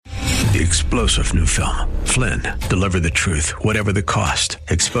the explosive new film, Flynn, Deliver the Truth, Whatever the Cost,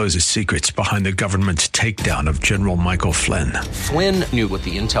 exposes secrets behind the government's takedown of General Michael Flynn. Flynn knew what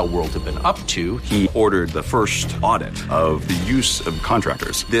the intel world had been up to. He ordered the first audit of the use of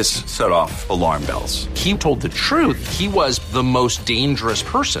contractors. This set off alarm bells. He told the truth. He was the most dangerous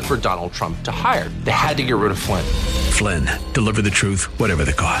person for Donald Trump to hire. They had to get rid of Flynn. Flynn, Deliver the Truth, Whatever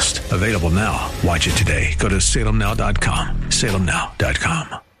the Cost. Available now. Watch it today. Go to salemnow.com.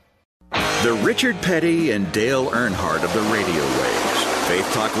 salemnow.com. The Richard Petty and Dale Earnhardt of the radio waves. Faith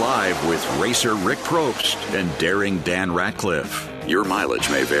Talk Live with racer Rick Probst and daring Dan Ratcliffe. Your mileage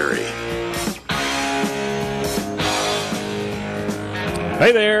may vary.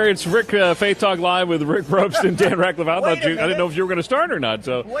 Hey there, it's Rick, Faith Talk Live with Rick Probst and Dan Ratcliffe. I didn't know if you were going to start or not.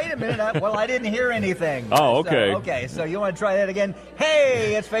 So wait a minute. I didn't hear anything. Oh, okay. Okay, so you want to try that again?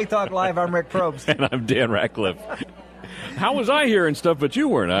 Hey, it's Faith Talk Live. I'm Rick Probst. And I'm Dan Ratcliffe. How was I hearing stuff, but you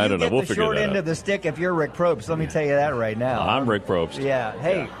weren't? I don't know. We'll figure it out. You get the short end of the stick if you're Rick Probst. Let me tell you that right now. I'm Rick Probst. Yeah.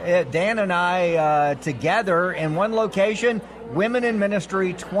 Hey, Dan and I together in one location, Women in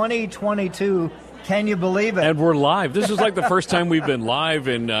Ministry 2022. Can you believe it? And we're live. This is like the first time we've been live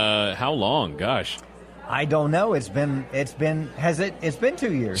in how long? Gosh. I don't know. It's been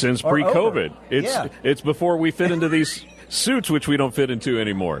 2 years since pre-COVID. Over. It's before we fit into these suits, which we don't fit into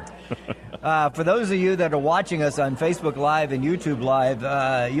anymore. For those of you that are watching us on Facebook Live and YouTube Live,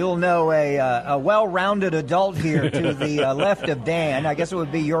 you'll know a well-rounded adult here to the left of Dan. I guess it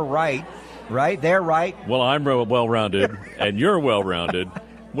would be your right. Right? They're right. Well, I'm well-rounded, and you're well-rounded.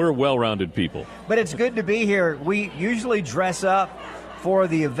 We're well-rounded people. But it's good to be here. We usually dress up for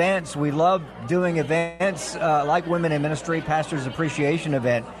the events. We love doing events like Women in Ministry, Pastor's Appreciation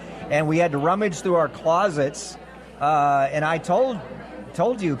Event. And we had to rummage through our closets. And I told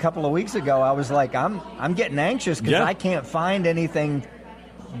you a couple of weeks ago, I was like, I'm getting anxious because I can't find anything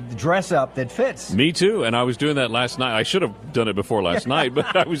dress up that fits. Me too, and I was doing that last night. I should have done it before last night,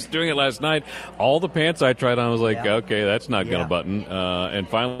 but I was doing it last night. All the pants I tried on, I was like, okay, that's not going to button, and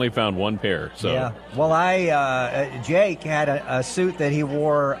finally found one pair. So well, Jake had a suit that he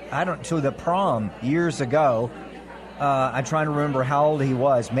wore to the prom years ago. I'm trying to remember how old he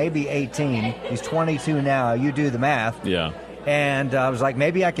was. Maybe 18. He's 22 now. You do the math. Yeah. And I was like,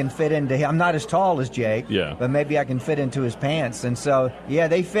 maybe I can fit into him. I'm not as tall as Jake, but maybe I can fit into his pants. And so,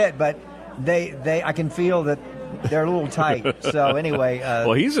 they fit, but I can feel that they're a little tight. So anyway.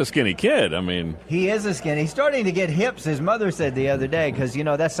 Well, he's a skinny kid. I mean. He is a skinny. He's starting to get hips, his mother said the other day, because,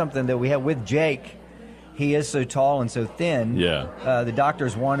 that's something that we have with Jake. He is so tall and so thin. Yeah. The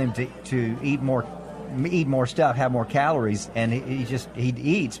doctors want him to eat more stuff, have more calories, and he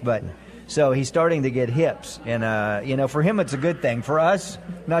eats, but... So he's starting to get hips, and for him it's a good thing. For us,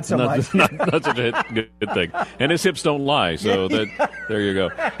 not so much. Not such a good thing. And his hips don't lie, so there you go.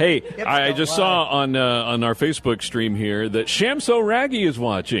 Hey, I just saw on our Facebook stream here that Shamso Raggi is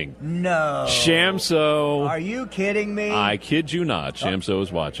watching. No, Shamso. Are you kidding me? I kid you not. Shamso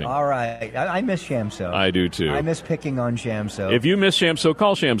is watching. All right, I miss Shamso. I do too. I miss picking on Shamso. If you miss Shamso,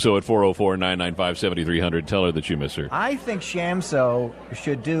 call Shamso at 404-995-7300. Tell her that you miss her. I think Shamso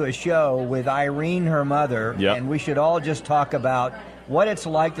should do a show with Irene, her mother, and we should all just talk about what it's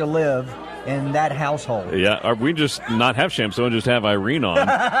like to live in that household. Yeah, or we just not have Shamso and just have Irene on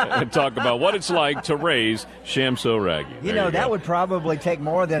and talk about what it's like to raise Shamso Raggi. That would probably take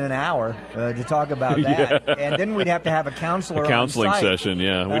more than an hour to talk about that. And then we'd have to have a counselor counseling on site, session,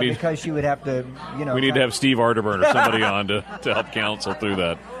 because she would have to, We need to have Steve Arterburn or somebody on to help counsel through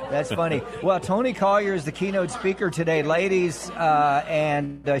that. That's funny. Well, Tony Collier is the keynote speaker today, ladies,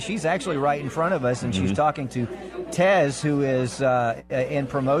 and she's actually right in front of us, and she's talking to Tez, who is in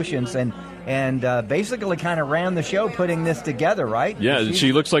promotions, and basically kind of ran the show putting this together, right? Yeah,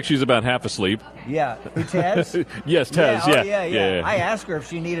 she looks like she's about half asleep. Yeah. Who, Tez? Yes, Tez, yeah. I asked her if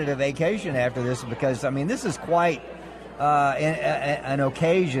she needed a vacation after this because, this is quite an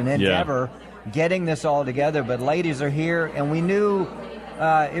occasion, endeavor, getting this all together, but ladies are here, and we knew...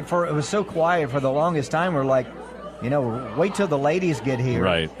 it was so quiet for the longest time. We're like, wait till the ladies get here.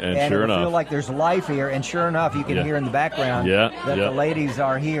 Right, and sure enough. I feel like there's life here, and sure enough, you can hear in the background that the ladies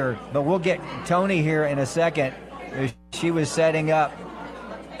are here. But we'll get Tony here in a second. She was setting up.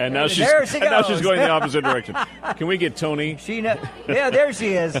 And now she's going the opposite direction. Can we get Tony? There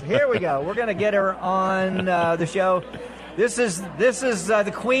she is. Here we go. We're going to get her on the show. This is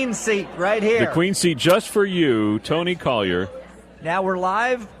the Queen seat right here. The Queen seat just for you, Tony Collier. Now, we're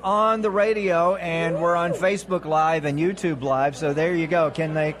live on the radio, and we're on Facebook Live and YouTube Live, so there you go.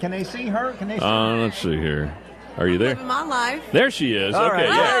 Can they see her? Can they see her? Let's see here. Are you there? I'm on live. There she is. All okay, right.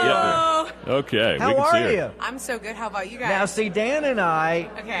 yeah. Okay. How we can are see her. you? I'm so good. How about you guys? Now, see, Dan and I,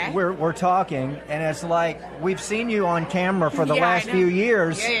 Okay. we're talking, and it's like we've seen you on camera for the Yeah, last I know. few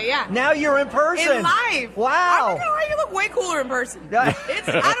years. Yeah. Now you're in person. In live. Wow. You look way cooler in person. I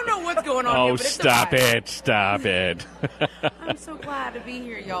don't know what's going on here, Oh, but it's stop alive. it. Stop it. I'm so glad to be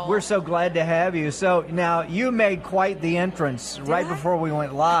here, y'all. We're so glad to have you. So now you made quite the entrance right I? before we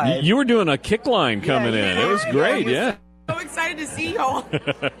went live. You were doing a kick line coming in. It was great, yeah. so excited to see y'all.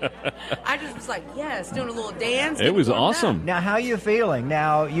 I just was like, yes, doing a little dance. It was getting warmed awesome. up. Now, how you feeling?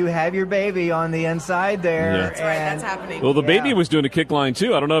 Now you have your baby on the inside there. Yeah. That's right. and- That's happening. Well, the Yeah. baby was doing a kick line,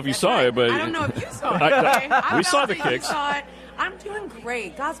 too. I don't know if you That's saw right. it, but... I don't know if you saw it. I- Okay? I we don't saw know the if you kicks. saw it. I'm doing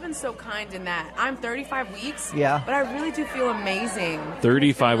great. God's been so kind in that. I'm 35 weeks. Yeah. But I really do feel amazing.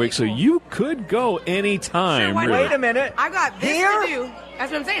 35 weeks, so Really cool. you could go anytime. Sure, why really. Wait a minute. I got this Here? to do.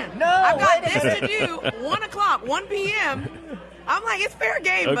 That's what I'm saying. No, I've got wait a this to do. 1 o'clock, 1 p.m. I'm like, it's fair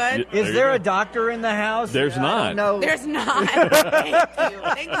game, Okay. bud. There Is you there go. a doctor in the house? There's I not. don't know. There's not.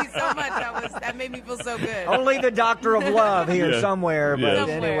 Thank you so much. That made me feel so good. Only the doctor of love here Yeah. somewhere. But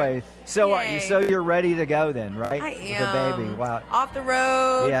Yeah. anyway, so Yay. so you're ready to go then, right? I With am. the baby. Wow. Off the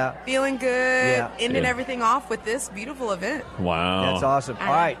road. Yeah. Feeling good. Yeah. Ending Yeah. everything off with this beautiful event. Wow. That's awesome. I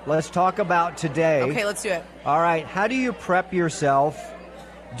All know. right, let's talk about today. Okay, let's do it. All right, how do you prep yourself?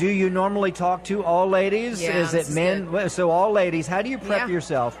 Do you normally talk to all ladies? Yeah, is this it is men? good. Well, so all ladies, how do you prep Yeah.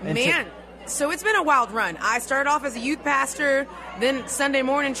 yourself? And to- Man, so it's been a wild run. I started off as a youth pastor, then Sunday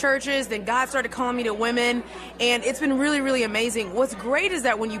morning churches, then God started calling me to women, and it's been really, really amazing. What's great is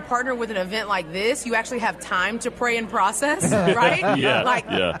that when you partner with an event like this, you actually have time to pray and process, right? Yeah, Like,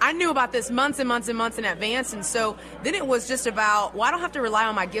 yeah. I knew about this months and months and months in advance, and so then it was just about, well, I don't have to rely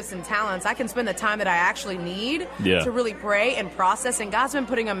on my gifts and talents. I can spend the time that I actually need Yeah. to really pray and process, and God's been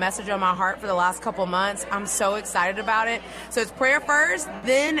putting a message on my heart for the last couple months. I'm so excited about it. So it's prayer first,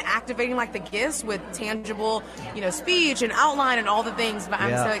 then activating like the gifts with tangible, speech and outline and all the things, but I'm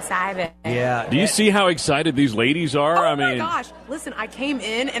Yeah. so excited. Yeah. Do you see how excited these ladies are? Oh I my mean, gosh. Listen, I came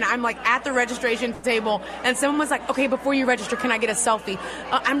in and I'm like at the registration table and someone was like, okay, before you register, can I get a selfie?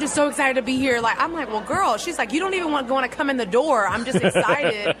 I'm just so excited to be here. Like, I'm like, well, girl, she's like, you don't even want to come in the door. I'm just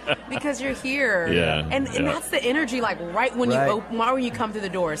excited because you're here. Yeah, And yeah. that's the energy, like right when Right. you open, right when you come through the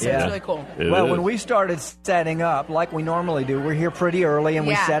door. So Yeah. it's really cool. It Well, is. when we started setting up, like we normally do, we're here pretty early and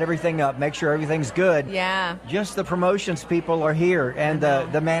we Yeah. set everything up, make sure everything's good. Yeah. Just the promotions people are here and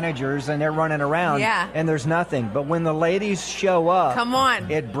the managers, and they're running around. Yeah. And there's nothing. But when the ladies show up, Come on.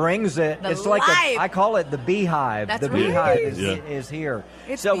 it brings it. The It's like life. I call it the beehive. That's the right. beehive Yeah. is here.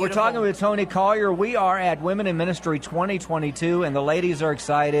 It's so we're beautiful. talking with Tony Collier. We are at Women in Ministry 2022, and the ladies are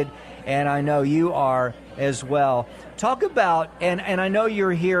excited, and I know you are as well. Talk about, and I know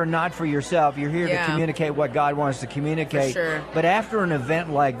you're here not for yourself. You're here to Yeah. communicate what God wants to communicate. For sure. But after an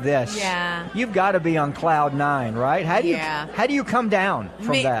event like this, Yeah. you've got to be on cloud nine, right? How do Yeah. you come down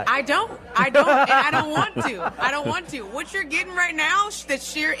from Me- that? I don't, and I don't want to. I don't want to. What you're getting right now, the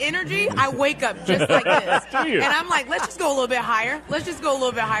sheer energy, I wake up just like this. Do you? And I'm like, let's just go a little bit higher. Let's just go a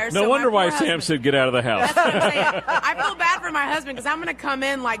little bit higher. no So wonder my why poor Sam husband- said get out of the house. That's what I'm saying. I feel bad for my husband because I'm going to come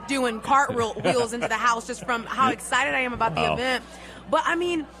in like doing cartwheels into the house just from how excited I am about the Wow. event. But I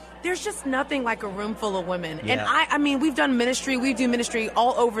mean, there's just nothing like a room full of women. And Yeah. I mean, we do ministry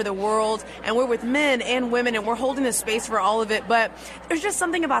all over the world, and we're with men and women, and we're holding a space for all of it. But there's just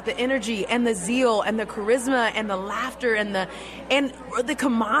something about the energy and the zeal and the charisma and the laughter and the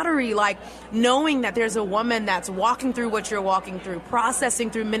camaraderie, like knowing that there's a woman that's walking through what you're walking through,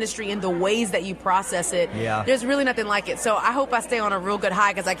 processing through ministry in the ways that you process it. Yeah. There's really nothing like it. So I hope I stay on a real good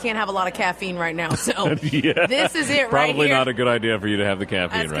high because I can't have a lot of caffeine right now. So Yeah. this is it right Probably here. not a good idea for you to have the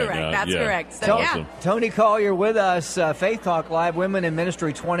caffeine That's right correct. now. That's Yeah. correct. So, Tony- yeah. Tony Collier with us, Faith Talk Live, Women in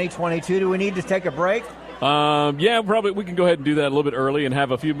Ministry 2022. Do we need to take a break? Yeah, probably we can go ahead and do that a little bit early and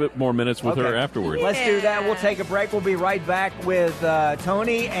have a few bit more minutes with her Okay. afterwards. Let's do that. We'll take a break. We'll be right back with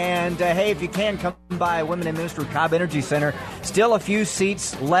Tony. And hey, if you can, come by Women in Ministry Cobb Energy Center. Still a few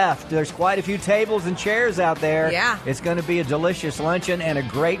seats left. There's quite a few tables and chairs out there. Yeah. It's going to be a delicious luncheon and a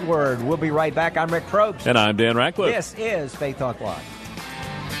great word. We'll be right back. I'm Rick Probst. And I'm Dan Ratcliffe. This is Faith Talk Live.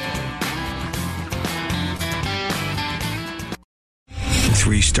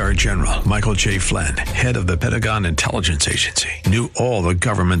 Three-star General Michael J. Flynn, head of the Pentagon Intelligence Agency, knew all the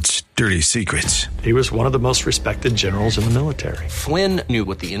government's dirty secrets. He was one of the most respected generals in the military. Flynn knew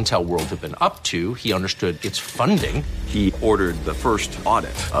what the intel world had been up to. He understood its funding. He ordered the first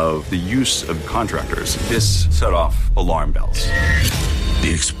audit of the use of contractors. This set off alarm bells. The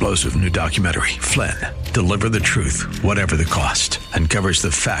explosive new documentary, Flynn, Deliver the Truth, Whatever the Cost, uncovers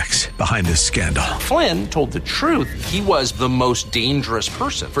the facts behind this scandal. Flynn told the truth. He was the most dangerous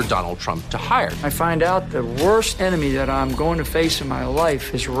person for Donald Trump to hire. I find out the worst enemy that I'm going to face in my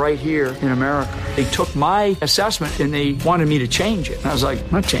life is right here in America. They took my assessment and they wanted me to change it. And I was like,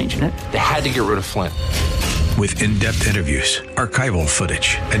 I'm not changing it. They had to get rid of Flynn. With in-depth interviews, archival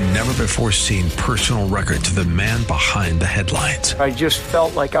footage, and never-before-seen personal records of the man behind the headlines. I just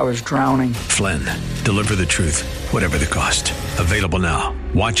felt like I was drowning. Flynn, Deliver the Truth, Whatever the Cost. Available now.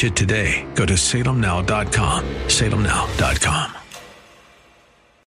 Watch it today. Go to salemnow.com. salemnow.com.